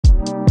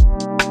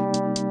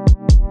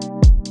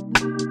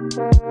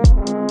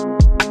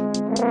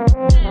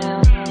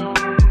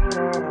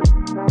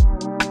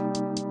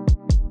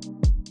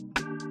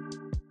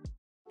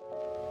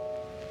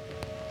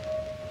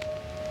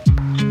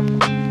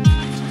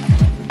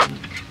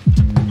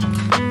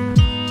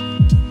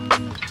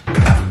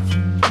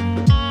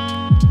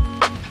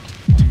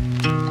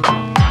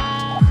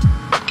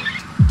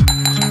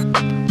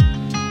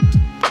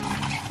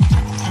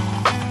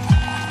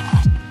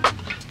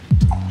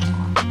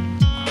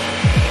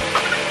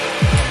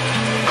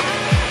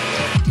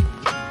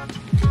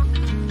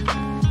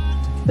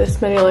This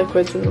many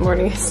liquids in the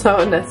morning is so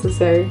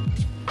unnecessary.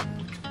 I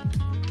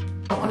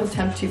don't want to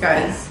tempt you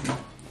guys,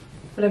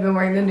 but I've been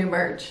wearing the new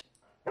merch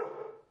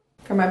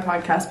for my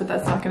podcast, but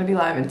that's not going to be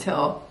live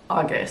until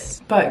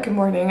August. But good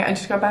morning. I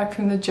just got back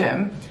from the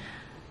gym.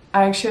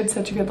 I actually had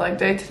such a good leg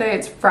day today.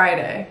 It's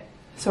Friday,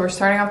 so we're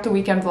starting off the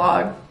weekend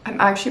vlog.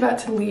 I'm actually about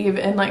to leave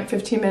in like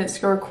 15 minutes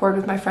to go record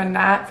with my friend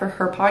Nat for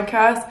her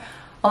podcast.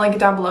 I'll link it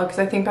down below because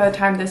I think by the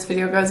time this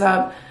video goes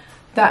up,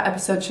 that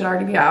episode should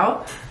already be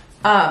out.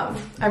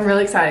 I'm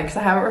really excited because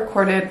I haven't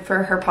recorded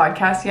for her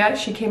podcast yet.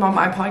 She came on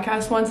my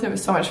podcast once and it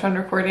was so much fun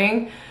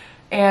recording,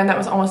 and that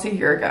was almost a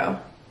year ago.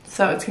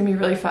 So it's gonna be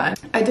really fun.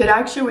 I did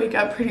actually wake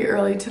up pretty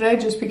early today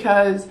just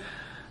because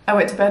I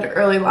went to bed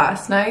early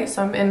last night,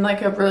 so I'm in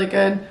like a really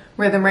good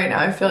rhythm right now.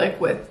 I feel like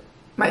with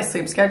my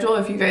sleep schedule.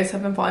 If you guys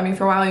have been following me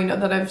for a while, you know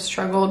that I've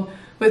struggled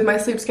with my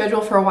sleep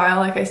schedule for a while.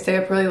 Like I stay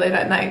up really late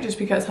at night just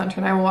because Hunter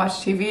and I will watch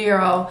TV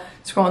or I'll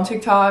scroll on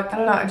TikTok. I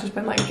don't know, I've just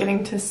been like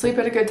getting to sleep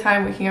at a good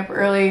time, waking up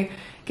early,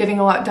 getting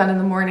a lot done in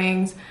the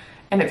mornings,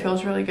 and it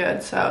feels really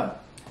good. So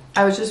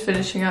I was just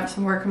finishing up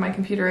some work on my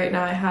computer right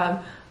now. I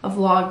have a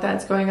vlog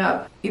that's going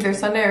up either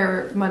Sunday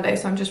or Monday,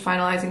 so I'm just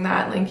finalizing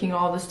that, linking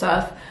all the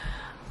stuff.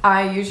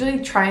 I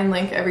usually try and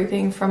link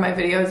everything from my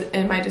videos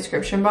in my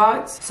description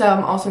box, so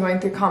I'm also going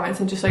through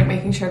comments and just like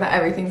making sure that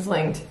everything's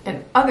linked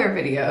in other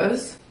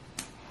videos.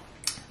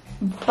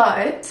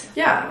 But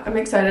yeah, I'm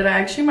excited. I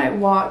actually might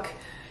walk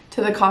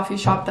to the coffee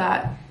shop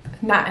that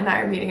Nat and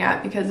I are meeting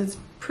at because it's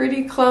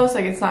pretty close.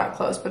 Like it's not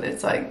close, but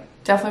it's like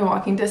definitely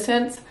walking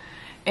distance,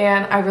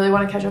 and I really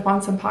want to catch up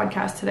on some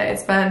podcasts today.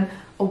 It's been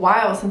a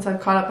while since I've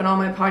caught up on all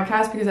my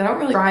podcasts because I don't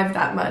really drive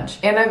that much,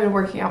 and I've been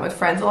working out with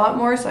friends a lot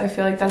more, so I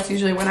feel like that's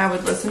usually when I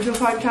would listen to a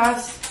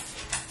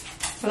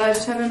podcast, but I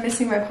just have been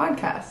missing my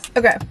podcast.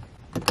 Okay,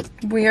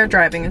 we are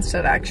driving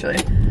instead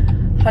actually.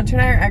 Hunter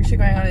and I are actually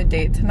going on a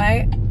date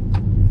tonight.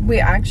 We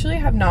actually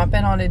have not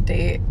been on a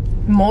date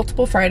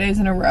multiple Fridays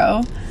in a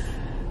row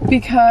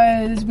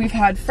because we've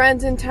had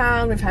friends in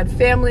town, we've had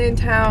family in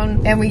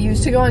town, and we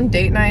used to go on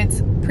date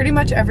nights pretty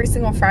much every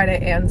single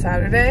Friday and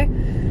Saturday,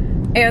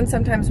 and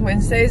sometimes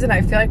Wednesdays, and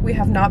I feel like we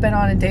have not been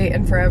on a date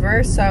in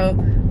forever. So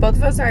both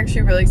of us are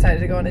actually really excited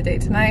to go on a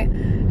date tonight,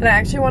 and I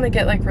actually want to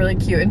get like really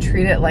cute and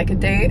treat it like a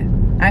date.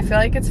 I feel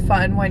like it's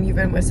fun when you've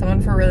been with someone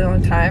for a really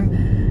long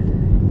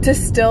time to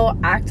still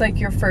act like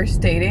you're first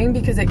dating,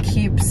 because it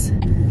keeps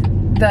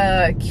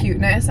the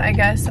cuteness, I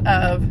guess,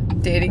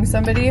 of dating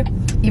somebody.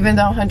 Even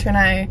though Hunter and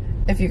I,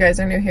 if you guys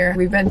are new here,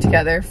 we've been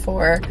together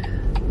for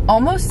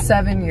almost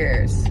 7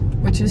 years,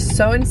 which is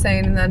so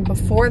insane. And then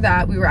before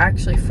that, we were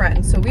actually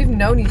friends. So we've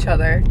known each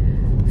other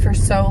for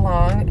so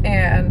long,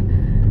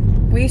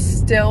 and we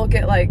still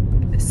get like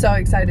so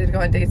excited to go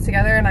on dates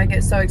together. And I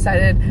get so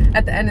excited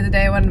at the end of the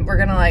day when we're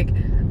gonna like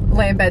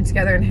lay in bed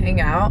together and hang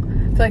out. I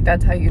feel like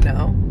that's how you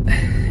know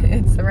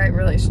it's the right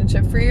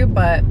relationship for you.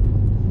 But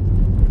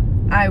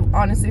I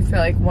honestly feel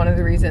like one of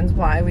the reasons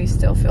why we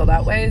still feel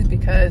that way is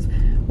because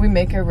we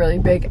make a really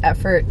big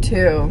effort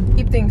to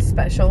keep things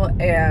special.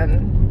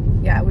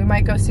 And yeah, we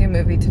might go see a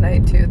movie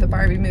tonight too. The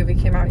Barbie movie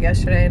came out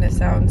yesterday and it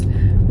sounds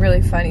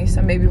really funny,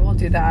 so maybe we'll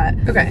do that.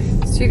 Okay,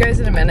 see you guys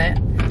in a minute.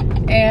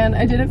 And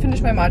I didn't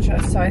finish my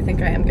matcha, so I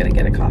think I am gonna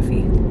get a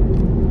coffee.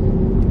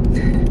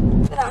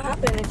 That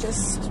happened, it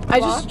just I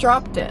just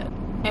dropped it,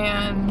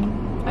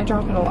 and I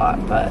drop it a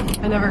lot, but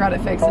I never got it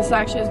fixed. This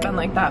actually has been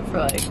like that for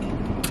like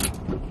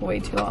way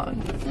too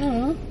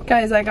long.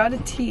 Guys, I got a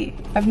tea.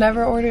 I've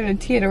never ordered a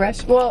tea at a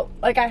restaurant. Well,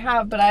 like I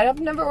have, but I've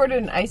never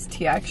ordered an iced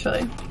tea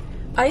actually.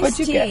 Iced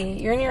tea?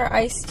 You're in your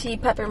iced tea,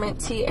 peppermint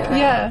tea era.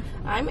 Yeah.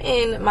 I'm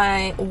in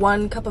my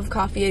 1 cup of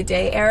coffee a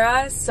day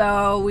era,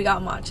 so we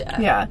got matcha.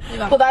 Yeah.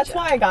 Well, that's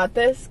why I got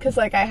this, because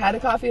like I had a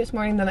coffee this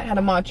morning, then I had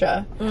a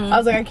matcha. I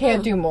was like, I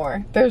can't do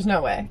more. There's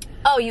no way.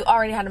 Oh, you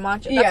already had a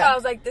matcha? That's why I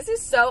was like, this is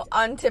so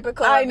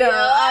untypical. I know.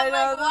 I know.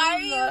 Like, why are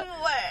you,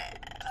 what?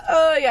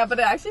 Oh, yeah, but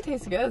it actually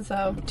tastes good,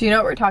 so. Do you know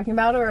what we're talking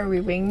about, or are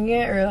we winging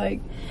it, or like?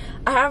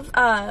 I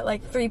have,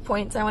 like 3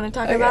 points I want to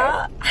talk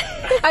about.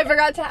 I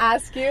forgot to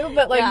ask you,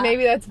 but like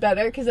maybe that's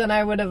better, because then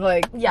I would have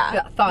like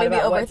thought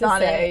about what to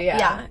say.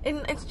 Yeah,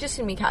 and it's just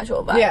gonna be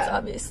casual vibes,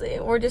 obviously.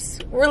 We're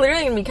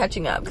literally gonna be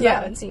catching up, because I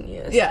haven't seen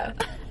you. So. Yeah.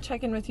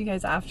 Check in with you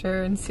guys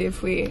after and see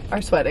if we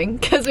are sweating,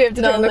 because we have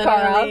to turn the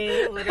car off.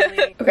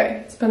 Literally.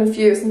 Okay, it's been a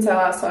few since I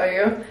last saw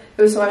you.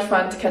 It was so much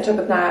fun to catch up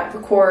with Nat,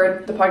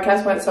 record. The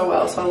podcast went so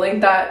well, so I'll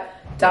link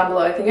that down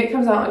below. I think it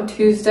comes out on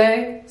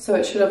Tuesday, so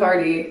it should have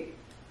already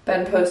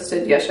been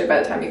posted yesterday by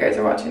the time you guys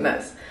are watching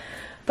this.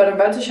 But I'm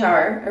about to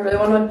shower. I really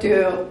want to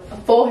do a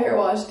full hair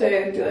wash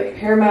day and do like a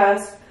hair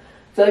mask.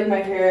 I feel like my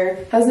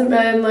hair hasn't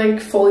been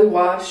like fully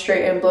washed,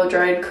 straightened, blow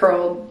dried,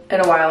 curled in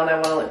a while, and I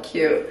want to look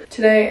cute.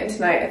 Today and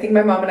tonight, I think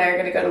my mom and I are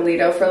going to go to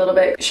Lido for a little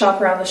bit, shop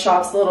around the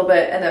shops a little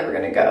bit, and then we're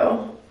going to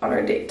go on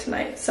our date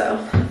tonight. So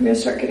I'm going to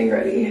start getting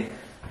ready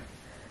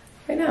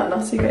right now, and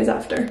I'll see you guys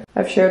after.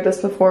 I've shared this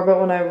before, but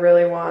when I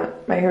really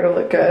want my hair to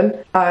look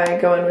good, I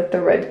go in with the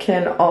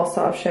Redken All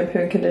Soft shampoo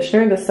and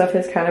conditioner. This stuff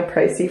is kind of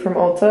pricey from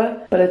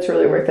Ulta, but it's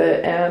really worth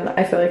it, and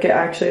I feel like it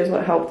actually is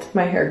what helped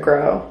my hair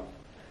grow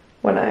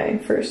when I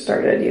first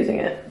started using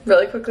it.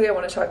 Really quickly, I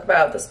want to talk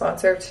about the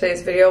sponsor of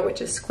today's video,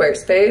 which is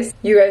Squarespace.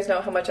 You guys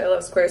know how much I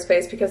love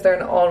Squarespace because they're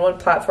an all-in-one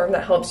platform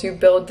that helps you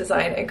build,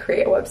 design, and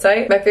create a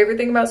website. My favorite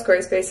thing about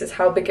Squarespace is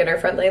how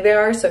beginner-friendly they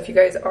are. So if you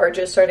guys are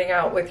just starting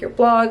out with your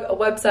blog, a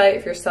website,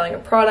 if you're selling a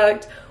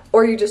product,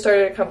 or you just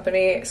started a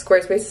company,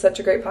 Squarespace is such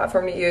a great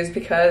platform to use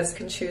because you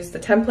can choose the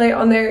template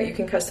on there, you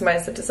can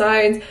customize the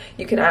designs,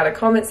 you can add a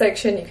comment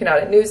section, you can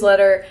add a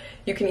newsletter,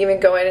 you can even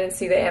go in and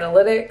see the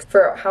analytics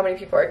for how many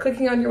people are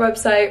clicking on your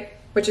website,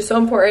 which is so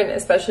important,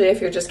 especially if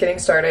you're just getting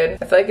started.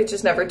 I feel like it's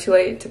just never too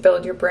late to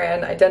build your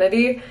brand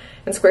identity,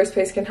 and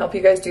Squarespace can help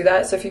you guys do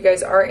that. So if you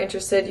guys are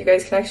interested, you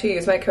guys can actually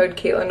use my code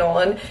Caitlin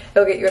Nolan.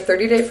 It'll get you a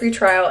 30-day free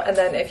trial, and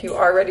then if you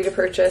are ready to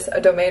purchase a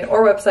domain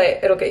or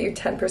website, it'll get you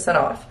 10%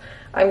 off.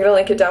 I'm going to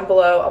link it down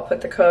below. I'll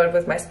put the code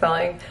with my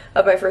spelling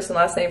of my first and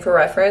last name for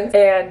reference.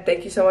 And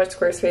thank you so much,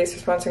 Squarespace,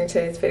 for sponsoring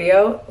today's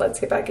video. Let's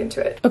get back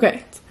into it.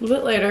 Okay, it's a little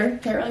bit later.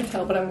 Can't really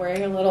tell, but I'm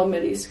wearing a little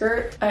midi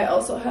skirt. I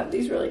also have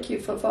these really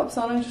cute flip-flops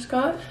on I just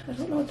got. I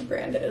don't know what the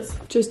brand is.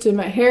 Just did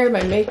my hair,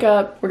 my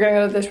makeup. We're going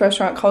to go to this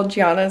restaurant called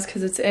Gianna's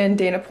because it's in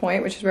Dana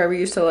Point, which is where we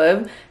used to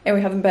live. And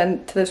we haven't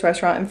been to this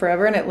restaurant in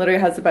forever, and it literally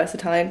has the best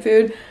Italian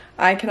food.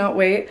 I cannot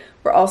wait.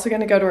 We're also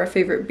going to go to our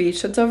favorite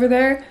beach that's over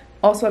there.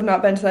 Also, I've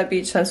not been to that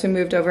beach since we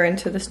moved over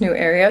into this new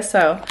area,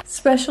 so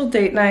special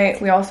date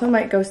night. We also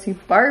might go see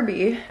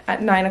Barbie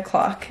at 9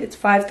 o'clock. It's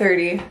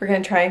 5:30. We're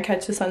gonna try and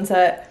catch the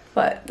sunset,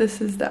 but this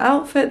is the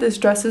outfit. This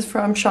dress is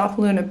from Shop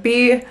Luna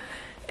B,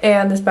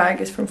 and this bag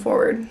is from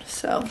Forward.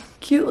 So,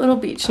 cute little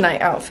beach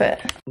night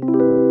outfit.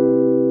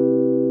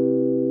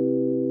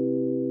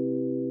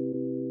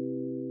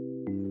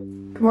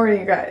 Good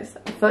morning, you guys.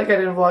 I feel like I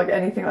didn't vlog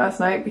anything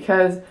last night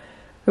because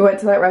we went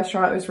to that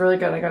restaurant. It was really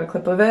good. I got a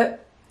clip of it.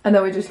 And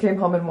then we just came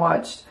home and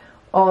watched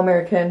All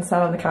American,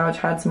 sat on the couch,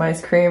 had some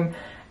ice cream,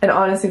 and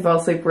honestly fell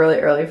asleep really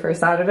early for a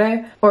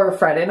Saturday or a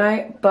Friday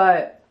night.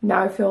 But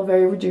now I feel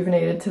very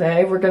rejuvenated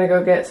today. We're gonna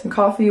go get some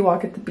coffee,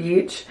 walk at the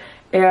beach,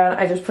 and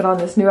I just put on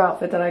this new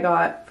outfit that I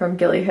got from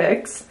Gilly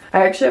Hicks.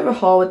 I actually have a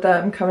haul with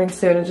them coming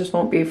soon. It just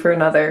won't be for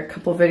another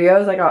couple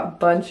videos. I got a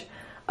bunch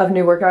of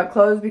new workout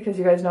clothes because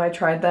you guys know I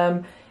tried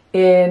them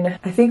in,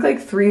 I think,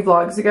 like 3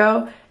 vlogs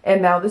ago,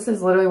 and now this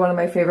is literally one of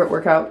my favorite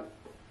workout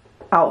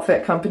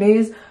outfit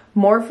companies.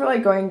 More for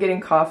like going and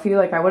getting coffee.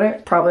 Like I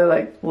wouldn't probably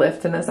like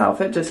lift in this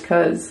outfit just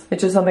because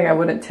it's just something I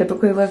wouldn't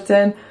typically lift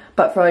in,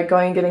 but for like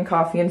going and getting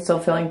coffee and still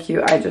feeling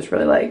cute, I just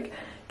really like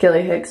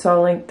Gilly Hicks. So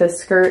I'll link this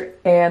skirt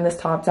and this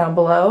top down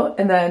below.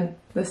 And then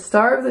the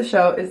star of the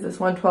show is this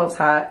 112's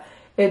hat.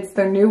 It's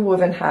their new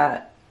woven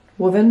hat.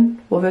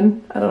 Woven?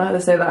 I don't know how to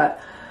say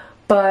that,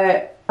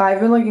 but I've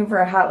been looking for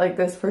a hat like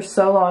this for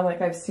so long.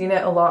 Like I've seen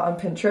it a lot on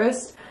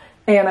Pinterest,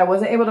 and I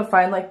wasn't able to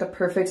find like the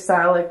perfect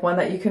style, like one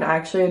that you can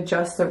actually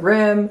adjust the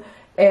rim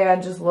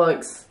and just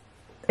looks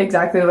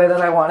exactly the way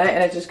that I want it.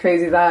 And it's just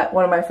crazy that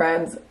one of my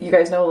friends, you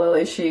guys know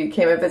Lily, she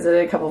came and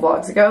visited a couple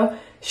vlogs ago.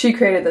 She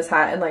created this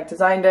hat and like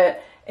designed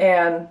it,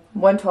 and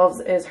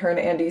 112's is her and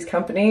Andy's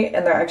company,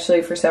 and they're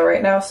actually for sale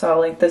right now, so I'll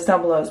link this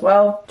down below as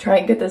well. Try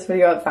and get this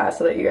video up fast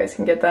so that you guys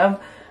can get them.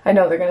 I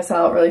know they're gonna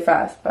sell out really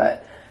fast,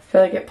 but I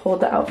feel like it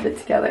pulled the outfit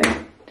together.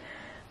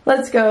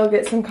 Let's go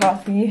get some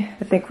coffee.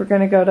 I think we're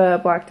gonna go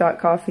to Black Dot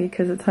Coffee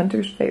because it's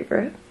Hunter's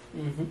favorite.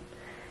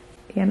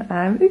 And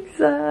I'm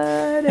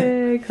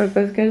excited.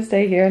 Coco's gonna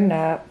stay here and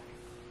nap.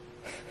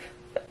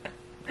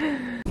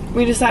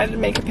 We decided to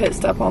make a pit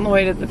stop on the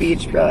way to the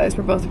beach. Realized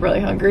we're both really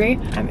hungry.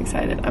 I'm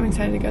excited. I'm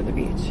excited to go to the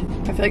beach.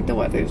 I feel like the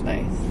weather's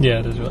nice. Yeah,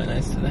 it is really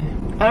nice today.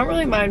 I don't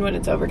really mind when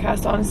it's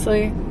overcast,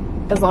 honestly,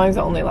 as long as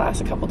it only lasts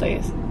a couple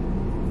days.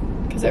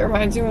 Because it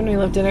reminds me when we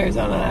lived in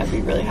Arizona, and I'd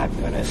be really happy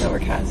when it was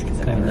overcast because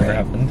it never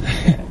happened.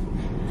 Yeah.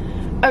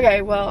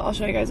 Okay, well, I'll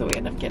show you guys what we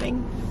end up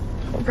getting.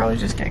 We'll probably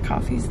just get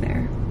coffees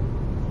there.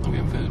 We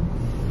have food.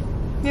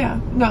 Yeah,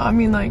 no, I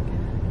mean like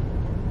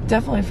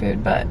definitely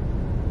food, but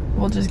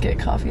we'll just get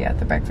coffee at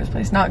the breakfast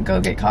place, not go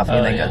get coffee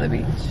and then go to the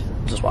beach.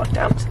 Just walk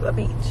down to the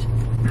beach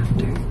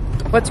after.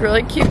 What's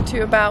really cute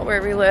too about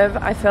where we live,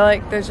 I feel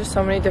like there's just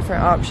so many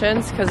different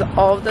options because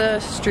all of the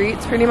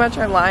streets pretty much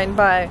are lined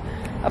by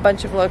a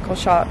bunch of local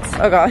shops.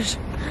 Oh gosh,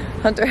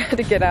 Hunter had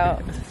to get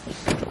out,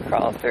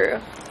 crawl through.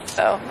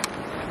 So,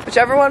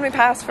 whichever one we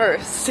pass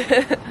first.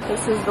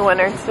 This is the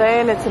winner today,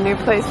 and it's a new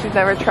place we've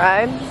never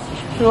tried.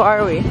 Who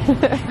are we?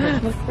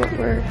 Look what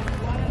we're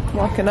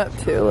walking up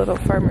to, a little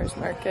farmer's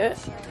market.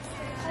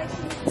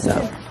 So,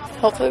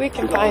 hopefully we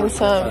can find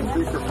some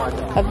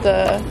of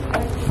the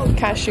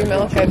cashew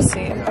milk I've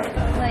seen.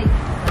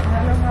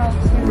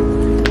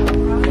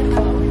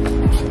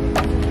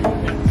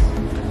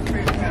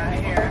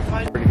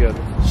 Pretty good.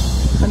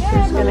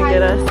 Hunter's gonna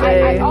get us a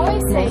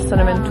little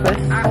cinnamon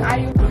twist.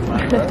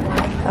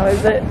 How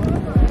is it?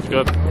 It's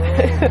good.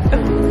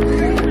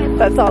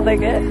 That's all they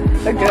get?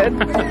 They're good?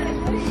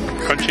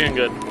 Crunchy and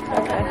good.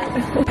 Okay.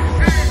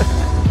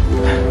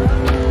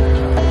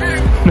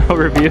 No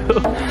review.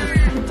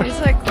 It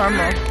tastes like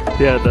caramel.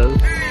 Yeah, it does.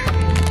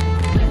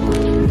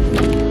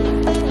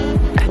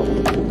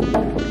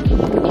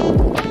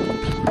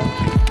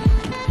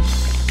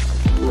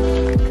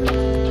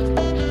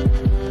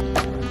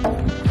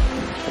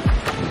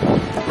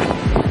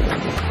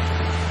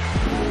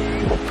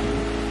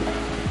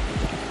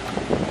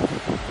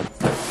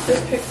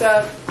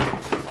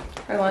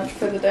 lunch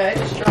for the day. I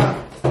just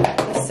dropped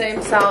the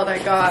same salad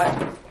I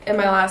got in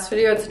my last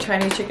video. It's a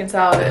Chinese chicken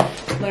salad.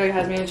 It literally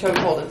has me in a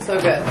chokehold. It's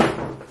so good.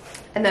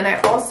 And then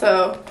I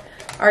also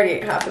already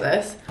ate half of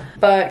this,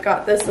 but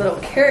got this little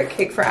carrot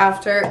cake for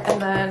after.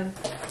 And then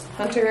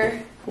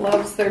Hunter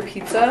loves their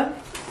pizza.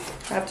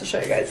 I have to show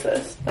you guys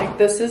this. Like,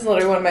 this is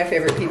literally one of my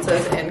favorite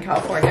pizzas in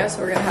California. So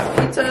we're gonna have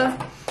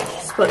pizza,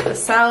 split the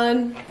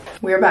salad.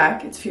 We're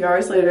back. It's a few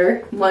hours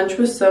later. Lunch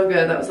was so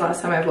good. That was the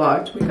last time I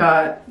vlogged. We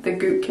got the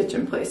Goop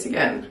Kitchen place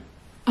again.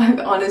 I've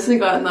honestly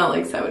gotten that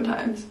like 7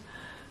 times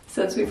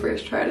since we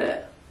first tried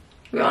it.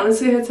 We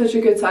honestly had such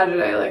a good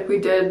Saturday. Like, we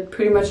did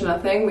pretty much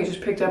nothing. We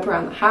just picked up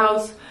around the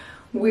house.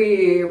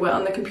 We went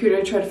on the computer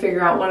to try to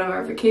figure out one of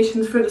our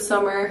vacations for the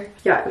summer.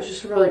 Yeah, it was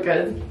just a really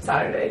good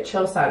Saturday,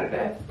 chill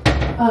Saturday.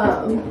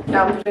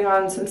 Now I'm putting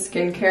on some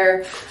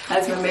skincare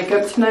as my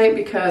makeup tonight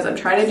because I'm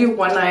trying to do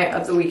one night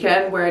of the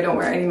weekend where I don't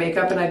wear any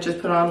makeup and I just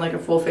put on like a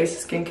full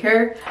face of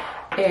skincare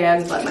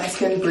and let my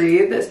skin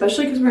breathe,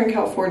 especially because we're in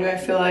California. I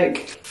feel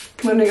like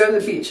when I go to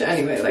the beach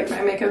anyway, like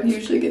my makeup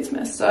usually gets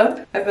messed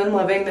up. I've been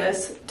loving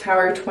this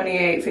Tower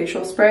 28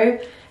 facial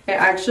spray. It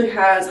actually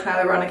has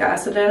hyaluronic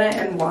acid in it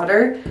and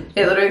water.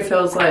 It literally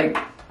feels like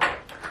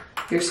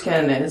your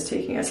skin is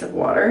taking a sip of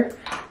water.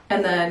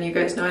 And then you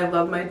guys know I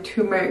love my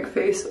turmeric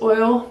face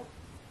oil.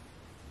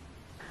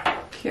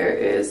 Here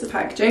is the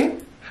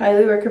packaging.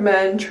 Highly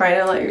recommend trying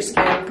to let your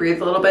skin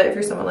breathe a little bit if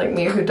you're someone like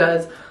me who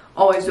does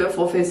always do a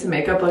full face of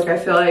makeup. Like, I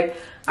feel like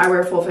I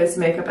wear a full face of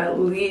makeup at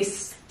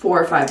least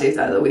 4 or 5 days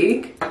out of the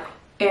week.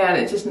 And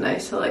it's just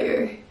nice to let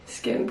your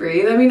skin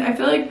breathe. I mean, I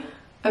feel like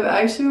I've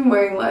actually been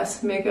wearing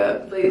less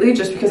makeup lately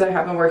just because I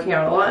have been working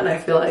out a lot, and I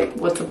feel like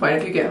what's the point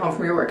if you get home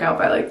from your workout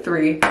by like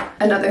 3?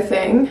 Another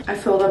thing, I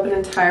filled up an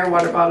entire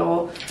water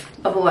bottle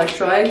of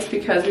electrolytes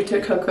because we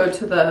took Coco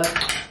to the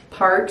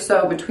park.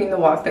 So between the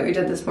walk that we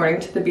did this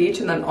morning to the beach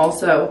and then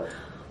also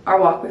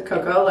our walk with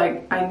Coco,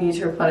 like, I need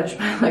to replenish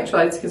my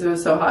electrolytes because it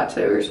was so hot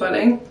today. We were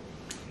sweating.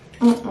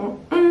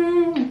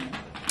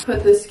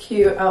 Put this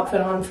cute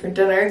outfit on for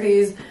dinner.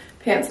 These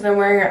pants that I'm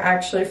wearing are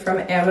actually from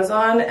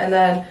Amazon, and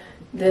then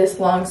this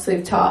long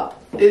sleeve top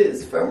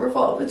is from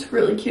Revolve. It's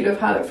really cute. I've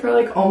had it for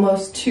like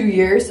almost 2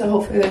 years, so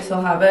hopefully they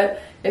still have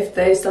it. If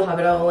they still have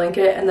it, I'll link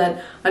it. And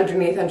then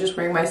underneath, I'm just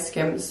wearing my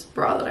Skims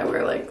bra that I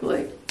wear like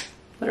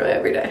literally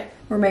every day.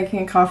 We're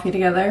making a coffee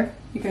together.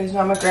 You guys know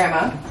I'm a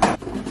grandma.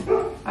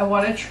 I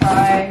want to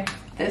try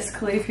this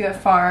Califia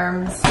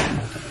Farms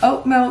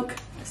oat milk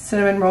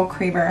cinnamon roll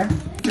creamer.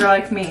 If you're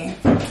like me,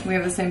 we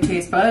have the same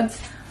taste buds.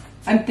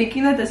 I'm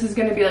thinking that this is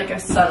gonna be like a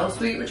subtle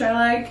sweet, which I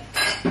like.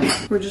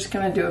 We're just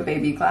gonna do a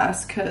baby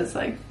glass because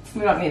like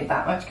we don't need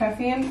that much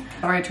caffeine.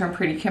 Our Return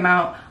Pretty came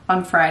out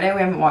on Friday.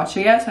 We haven't watched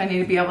it yet, so I need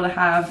to be able to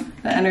have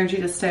the energy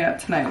to stay up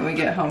tonight when we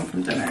get home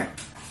from dinner.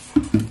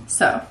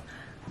 So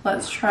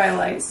let's try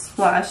light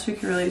splash. You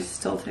can really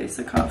still taste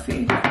the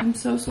coffee. I'm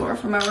so sore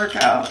from my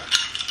workout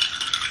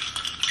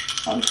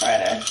on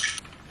Friday.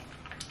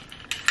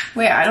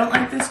 Wait, I don't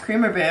like this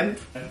creamer, babe.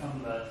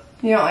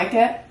 You don't like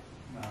it?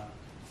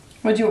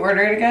 Would you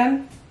order it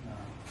again? No.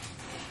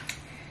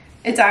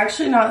 It's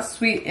actually not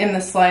sweet in the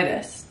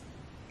slightest.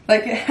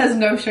 Like, it has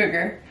no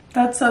sugar.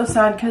 That's so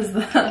sad because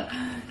the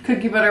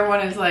cookie butter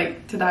one is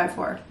like to die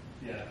for.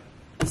 Yeah.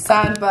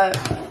 Sad, but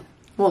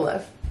we'll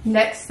live.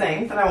 Next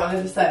thing that I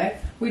wanted to say,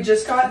 we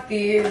just got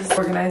these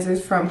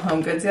organizers from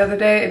HomeGoods the other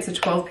day. It's a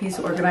 12-piece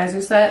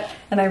organizer set,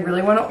 and I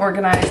really want to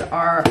organize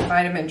our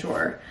vitamin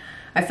drawer.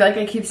 I feel like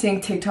I keep seeing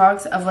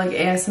TikToks of like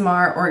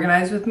ASMR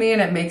organized with me,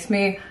 and it makes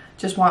me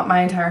just want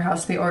my entire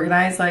house to be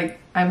organized. Like,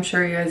 I'm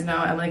sure you guys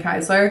know Emily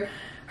Keisler.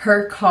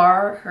 Her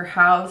car, her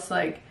house,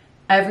 like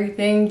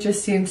everything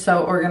just seems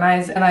so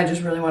organized, and I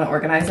just really want to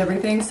organize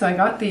everything. So I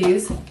got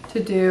these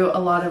to do a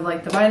lot of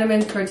like the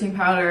vitamins, protein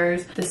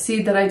powders, the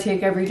seed that I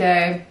take every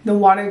day, the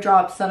water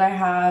drops that I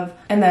have,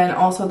 and then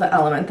also the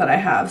element that I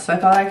have. So I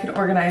thought I could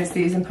organize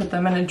these and put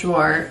them in a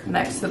drawer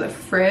next to the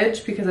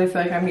fridge because I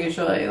feel like I'm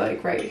usually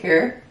like right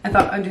here. I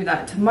thought I'd do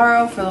that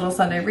tomorrow for a little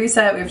Sunday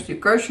reset. We have to do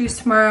groceries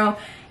tomorrow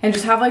and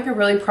just have like a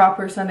really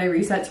proper Sunday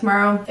reset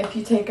tomorrow. If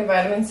you take a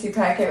vitamin C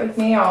packet with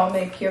me, I'll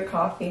make you a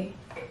coffee.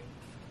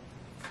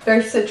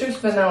 They're citrus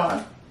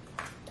vanilla.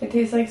 They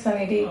taste like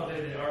Sunny D. Oh,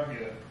 they are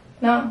good.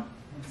 No.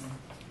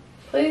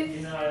 Please?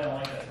 You know I don't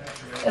like that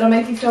texture. It'll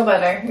make you feel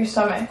better. Your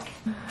stomach.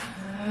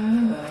 I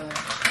don't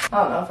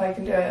know if I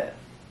can do it.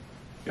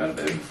 Got it,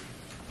 baby.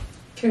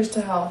 Cheers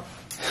to health.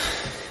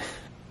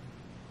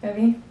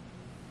 Ready?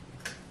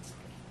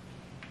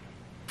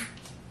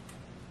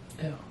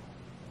 Ew.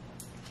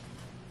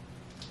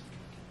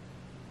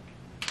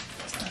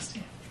 That's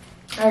nasty.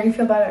 I already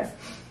feel better.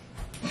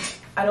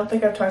 I don't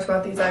think I've talked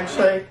about these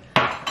actually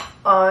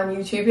on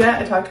YouTube yet.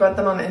 I talked about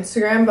them on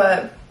Instagram,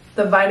 but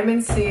the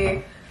vitamin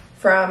C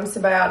from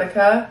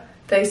Symbiotica,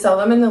 they sell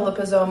them in the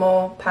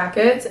liposomal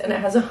packets, and it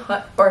has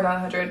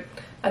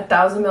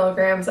 1,000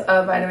 milligrams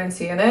of vitamin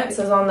C in it. It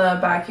says on the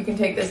back you can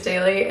take this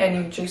daily and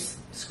you just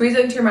squeeze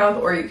it into your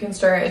mouth, or you can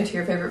stir it into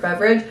your favorite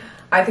beverage.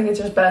 I think it's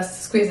just best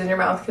to squeeze in your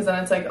mouth because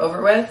then it's like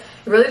over with.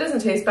 It really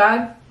doesn't taste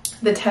bad.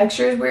 The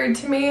texture is weird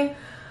to me.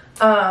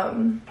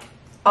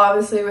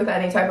 Obviously, with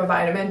any type of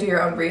vitamin, do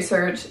your own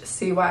research,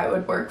 see why it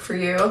would work for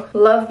you.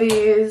 Love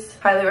these.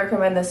 Highly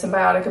recommend this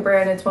Symbiotica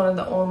brand. It's one of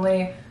the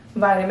only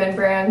vitamin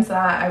brands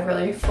that I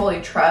really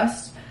fully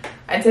trust.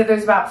 I'd say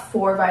there's about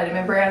 4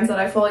 vitamin brands that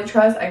I fully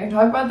trust. I can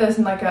talk about this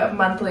in like a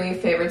monthly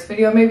favorites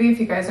video maybe if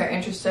you guys are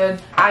interested.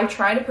 I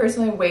try to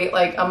personally wait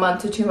like a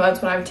month to 2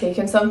 months when I've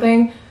taken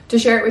something to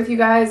share it with you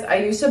guys. I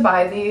used to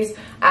buy these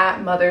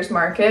at Mother's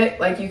Market.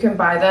 Like you can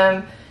buy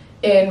them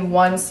in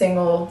one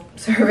single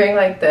serving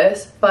like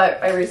this, but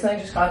I recently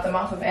just got them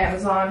off of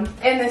Amazon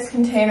in this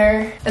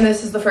container, and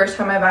this is the first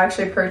time I've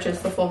actually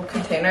purchased the full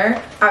container.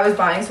 I was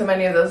buying so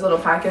many of those little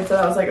packets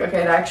that I was like,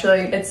 okay,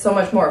 it's so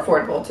much more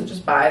affordable to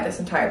just buy this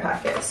entire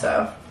packet,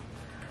 so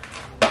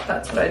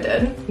that's what I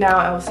did. Now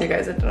I will see you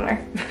guys at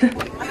dinner.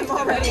 I'm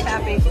already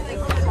happy.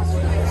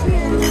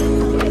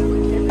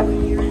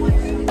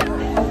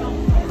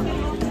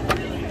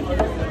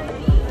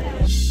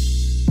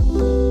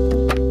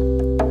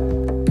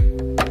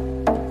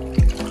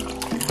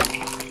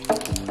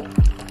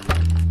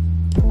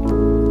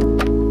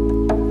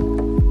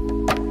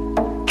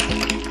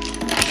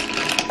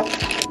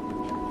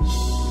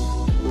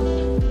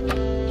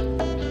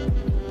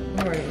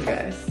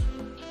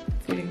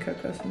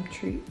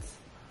 Treats.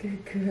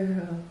 Good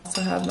girl. I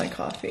also have my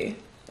coffee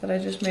that I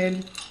just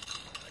made.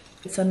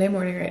 It's Sunday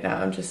morning right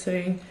now. I'm just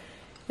sitting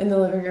in the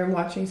living room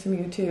watching some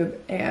YouTube,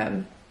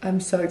 and I'm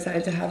so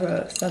excited to have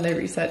a Sunday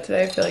reset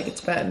today. I feel like it's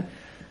been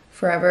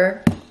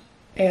forever,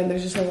 and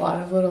there's just a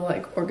lot of little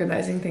like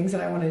organizing things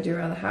that I want to do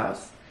around the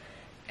house,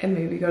 and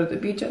maybe go to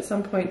the beach at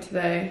some point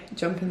today,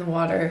 jump in the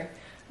water.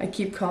 I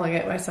keep calling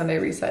it my Sunday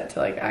reset to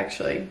like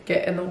actually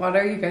get in the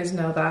water. You guys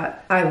know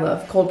that I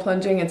love cold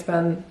plunging. It's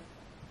been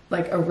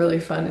like a really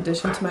fun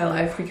addition to my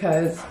life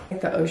because like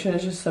the ocean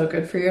is just so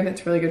good for you, and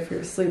it's really good for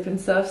your sleep and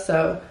stuff.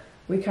 So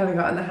we kind of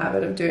got in the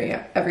habit of doing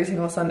it every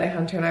single Sunday.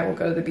 Hunter and I will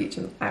go to the beach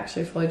and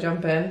actually fully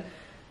jump in.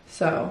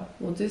 So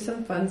we'll do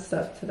some fun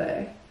stuff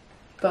today.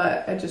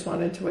 But I just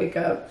wanted to wake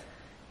up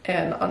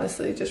and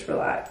honestly just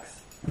relax.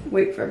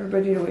 Wait for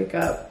everybody to wake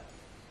up.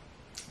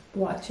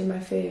 Watching my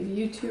fave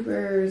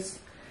YouTubers.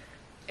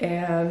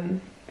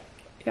 And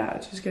yeah,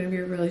 it's just gonna be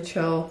a really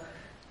chill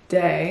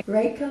day.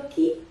 Right,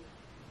 Cookie?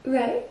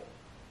 Right?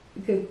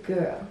 Good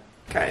girl.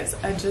 Guys,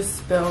 I just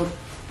spilled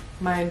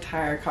my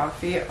entire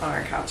coffee on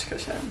our couch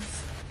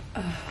cushions.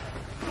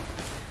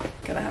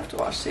 Gonna have to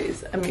wash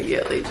these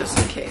immediately just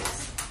in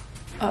case.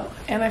 Oh,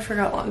 and I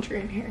forgot laundry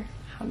in here.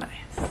 How nice.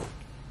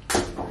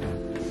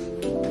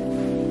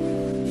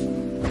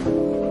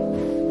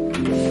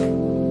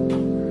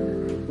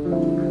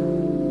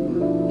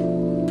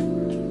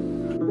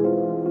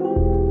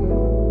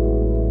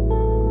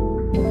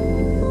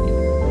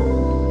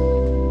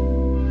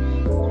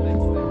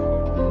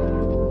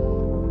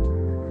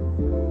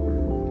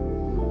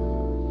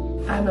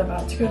 I'm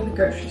about to go to the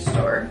grocery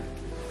store,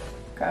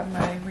 grab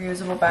my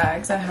reusable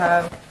bags. I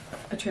have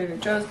a Trader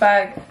Joe's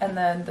bag, and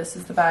then this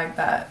is the bag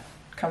that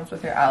comes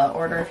with your Aloe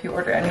order if you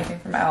order anything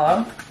from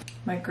Aloe.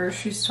 My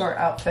grocery store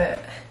outfit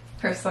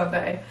for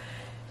Sunday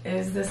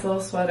is this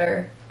little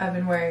sweater I've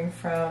been wearing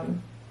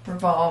from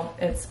Revolve.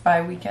 It's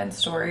by Weekend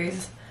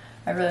Stories.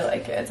 I really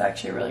like it. It's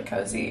actually really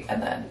cozy.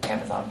 And then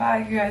Amazon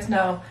bag, you guys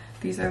know.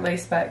 These are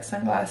lace back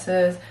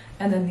sunglasses.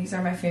 And then these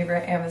are my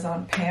favorite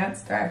Amazon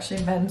pants. They're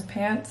actually men's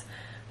pants,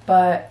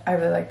 but I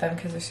really like them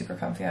because they're super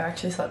comfy. I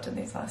actually slept in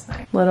these last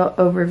night. Little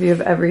overview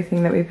of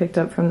everything that we picked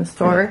up from the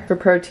store. For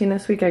protein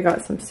this week, I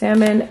got some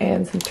salmon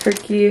and some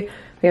turkey.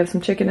 We have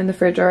some chicken in the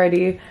fridge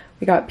already.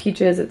 We got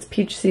peaches, it's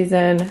peach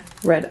season.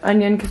 Red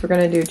onion, because we're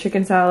gonna do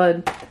chicken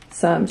salad.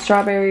 Some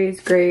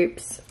strawberries,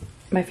 grapes,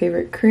 my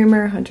favorite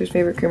creamer, Hunter's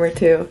favorite creamer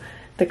too.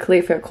 The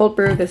Khalifa cold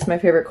brew, this is my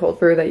favorite cold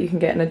brew that you can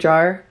get in a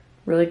jar.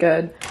 Really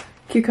good.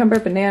 Cucumber,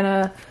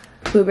 banana,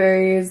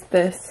 blueberries,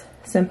 this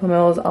Simple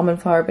Mills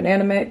almond flour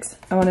banana mix.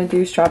 I want to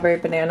do strawberry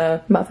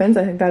banana muffins.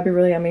 I think that'd be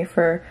really yummy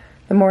for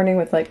the morning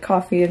with like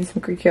coffee and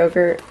some Greek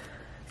yogurt,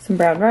 some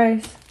brown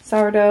rice,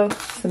 sourdough,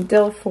 some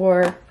dill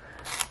for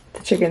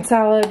the chicken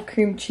salad,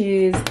 cream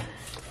cheese,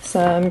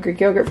 some Greek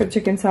yogurt for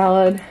chicken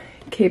salad,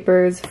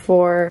 capers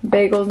for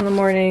bagels in the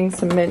morning,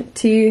 some mint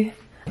tea,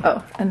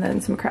 oh, and then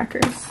some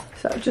crackers.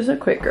 So just a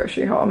quick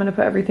grocery haul. I'm gonna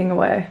put everything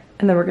away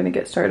and then we're gonna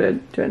get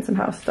started doing some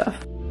house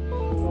stuff.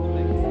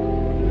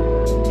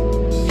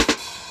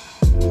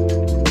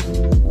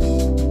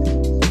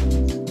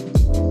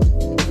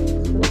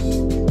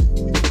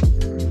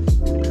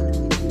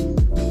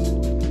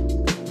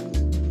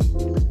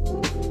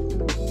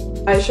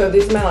 I showed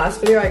these in my last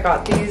video. I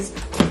got these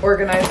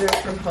organizers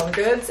from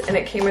HomeGoods and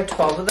it came with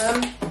 12 of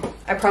them.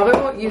 I probably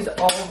won't use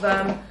all of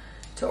them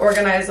to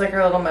organize like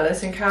our little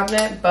medicine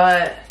cabinet,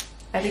 but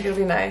I think it'll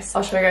be nice.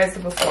 I'll show you guys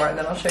the before and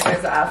then I'll show you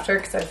guys the after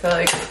because I feel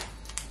like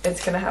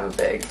it's gonna have a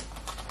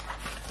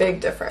big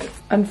difference.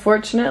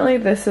 Unfortunately,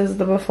 this is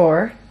the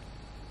before.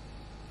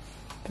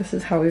 This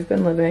is how we've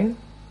been living.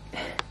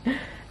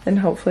 And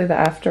hopefully the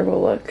after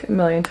will look a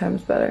million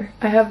times better.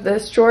 I have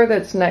this drawer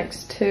that's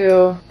next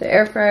to the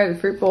air fryer, the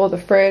fruit bowl, the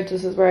fridge.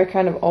 This is where I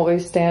kind of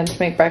always stand to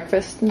make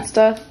breakfast and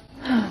stuff.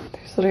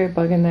 There's literally a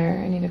bug in there.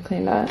 I need to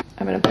clean that.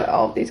 I'm gonna put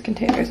all of these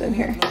containers in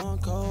here.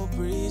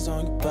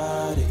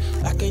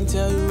 I can't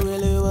tell you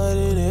really what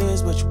it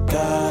is, but you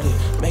got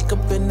it.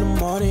 Makeup in the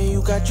morning,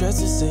 you got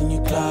dresses in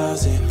your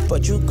closet,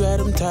 but you grab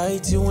them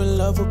tight, you in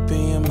love with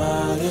being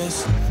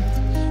modest.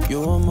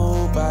 You a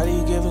move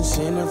body giving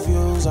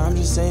interviews, I'm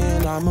just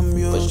saying I'm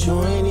amused, but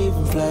you ain't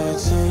even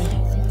flexing.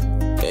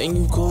 And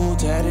you cool,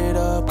 tatted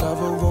up,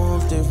 cover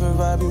wounds, different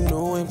vibe, you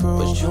know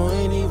improved, but you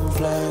ain't even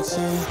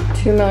flexing.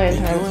 2 million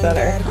times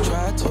better.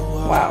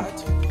 Wow.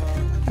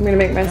 I'm gonna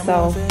make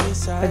myself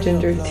a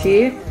ginger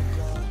tea,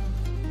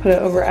 put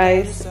it over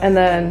ice, and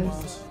then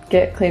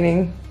get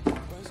cleaning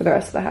for the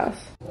rest of the house.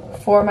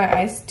 For my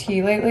iced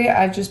tea lately,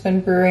 I've just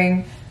been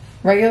brewing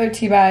regular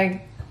tea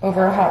bag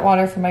over hot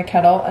water from my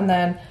kettle, and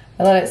then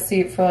I let it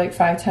steep for like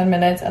 5-10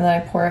 minutes, and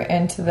then I pour it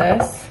into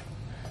this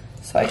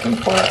so I can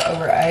pour it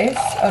over ice.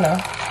 Oh no,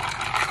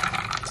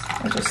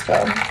 I just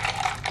spilled.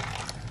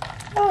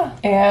 Ah.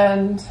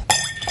 And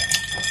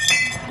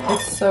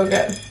it's so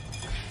good.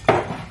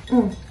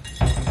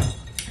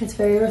 It's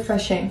very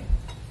refreshing.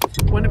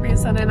 Wouldn't be a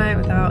Sunday night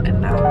without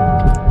In-N-Out. I'm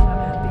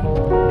happy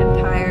and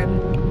tired.